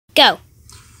Go.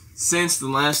 Since the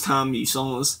last time you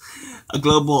saw us, a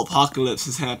global apocalypse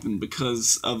has happened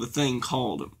because of a thing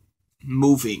called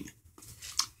moving.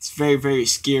 It's very, very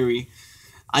scary.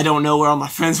 I don't know where all my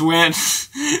friends went.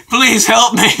 Please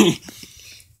help me.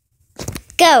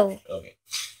 Go. Okay.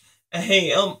 Hey,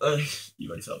 you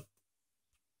already saw.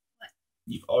 What?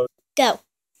 You've already. Go.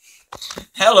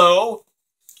 Hello.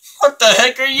 What the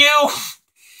heck are you?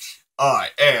 I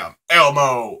am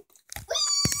Elmo.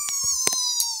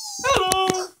 Hello.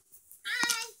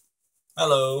 Hi.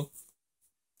 Hello.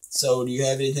 So, do you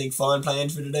have anything fun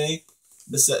planned for today?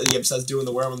 Besides doing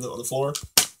the worm on the floor?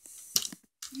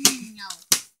 No.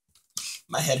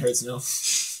 My head hurts now.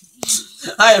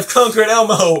 I have conquered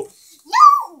Elmo. No.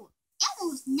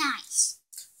 Elmo's nice.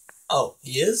 Oh,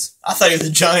 he is? I thought he was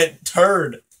a giant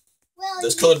turd. Well,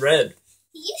 That's colored red.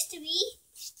 he used to be.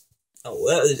 Oh,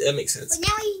 well, that makes sense. But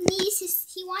now he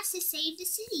wants to save the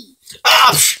city.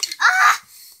 Ah! Ah!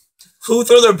 Who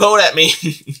threw their boat at me?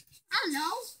 I don't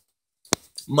know.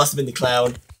 Must have been the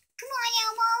cloud. Come on,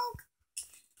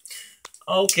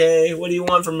 Elmo. Okay, what do you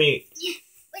want from me?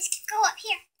 Let's go up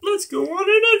here. Let's go on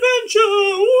an adventure!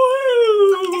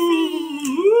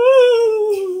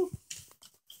 Woo!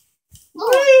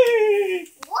 Whee!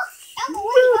 Elmo,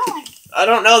 where are you going? I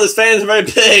don't know, this fan is very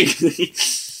big.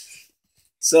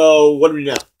 So, what do we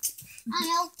do now? I don't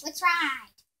know. Let's ride.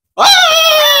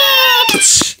 Ah!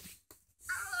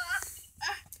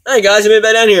 Hey guys, I made it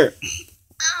back down here.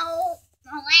 Oh,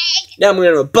 my leg. Now I'm going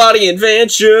to have a body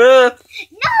adventure. No.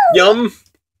 Yum.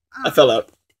 I fell out.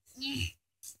 You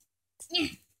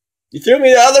threw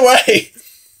me the other way.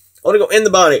 I want to go in the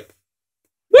body.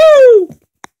 Woo!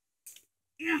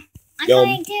 I'm Yum.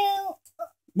 going to.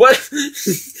 What?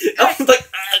 I was like,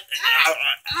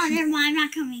 Oh, never mind. I'm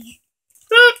not coming.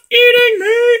 stop eating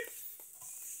me.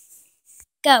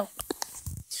 Go.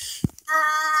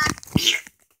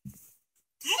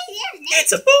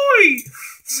 It's a boy.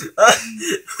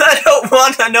 I don't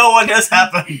want to know what has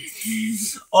happened.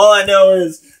 All I know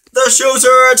is the shoes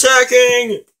are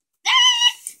attacking.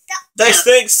 They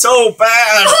stink so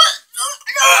bad.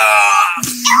 Ah!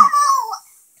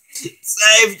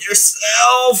 Save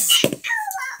yourself.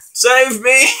 Save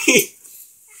me.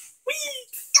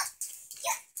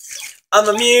 I'm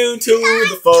immune to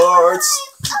the farts.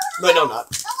 Wait, no, I'm not.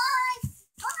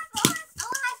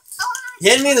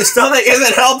 Hitting me in the stomach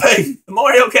isn't helping. I'm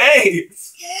already okay.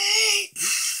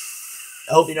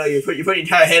 I hope you know you put your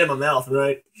entire head in my mouth,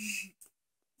 right?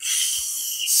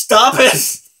 Stop it.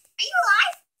 Are you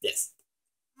alive?